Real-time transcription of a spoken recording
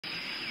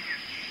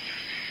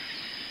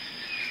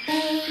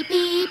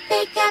Baby,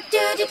 pick up, do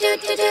do do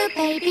do do.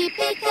 Baby,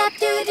 pick up,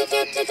 do do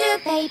do do do.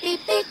 Baby,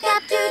 pick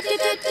up, do do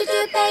do do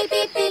do.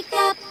 Baby, pick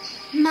up.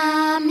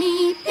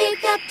 Mommy,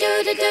 pick up,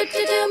 do do do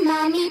do do.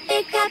 Mommy,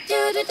 pick up,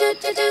 do do do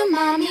do do.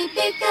 Mommy,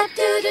 pick up,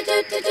 do do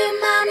do do do.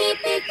 Mommy,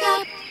 pick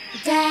up.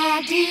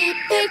 Daddy,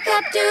 pick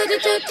up, do do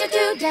do do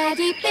do.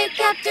 Daddy, pick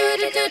up, do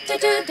do do do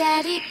do.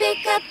 Daddy,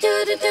 pick up,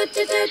 do do do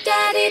do do.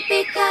 Daddy,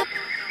 pick up.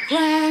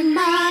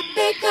 Grandma,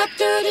 pick up,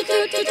 do do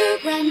do do do.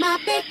 Grandma,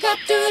 pick up,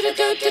 do do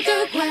do do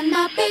do.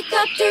 Grandma, pick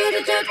up, do do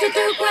do do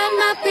do.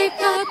 Grandma,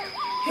 pick up.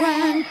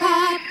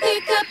 Grandpa,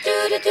 pick up, do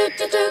do do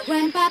do do.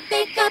 Grandpa,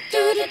 pick up,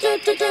 do do do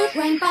do do.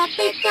 Grandpa,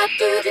 pick up,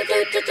 do do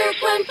do do do.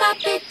 Grandpa,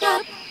 pick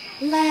up.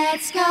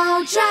 Let's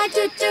go drive,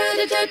 do do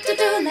do do do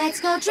do. Let's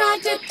go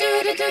drive, do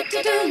do do do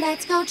do do.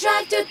 Let's go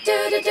drive, do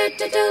do do do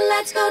do do.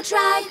 Let's go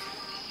drive.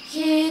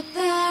 Hit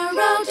the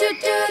road, do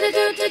do do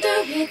do do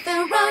do. Hit the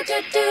road,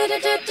 do do do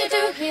do do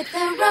do. Hit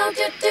the road,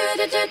 do do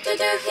do do do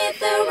do. Hit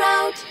the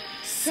road.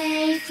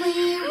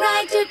 Safely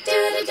ride, do do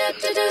do do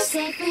do do.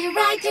 Safely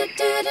ride, do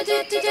do do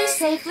do do do.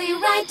 Safely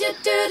ride, do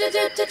do do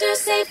do do do.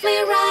 Safely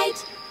ride.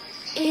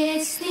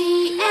 It's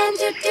the end,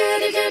 do do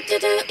do do do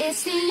do.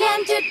 It's the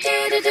end, do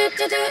do do do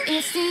do do.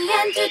 It's the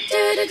end, do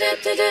do do do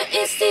do do.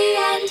 It's the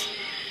end.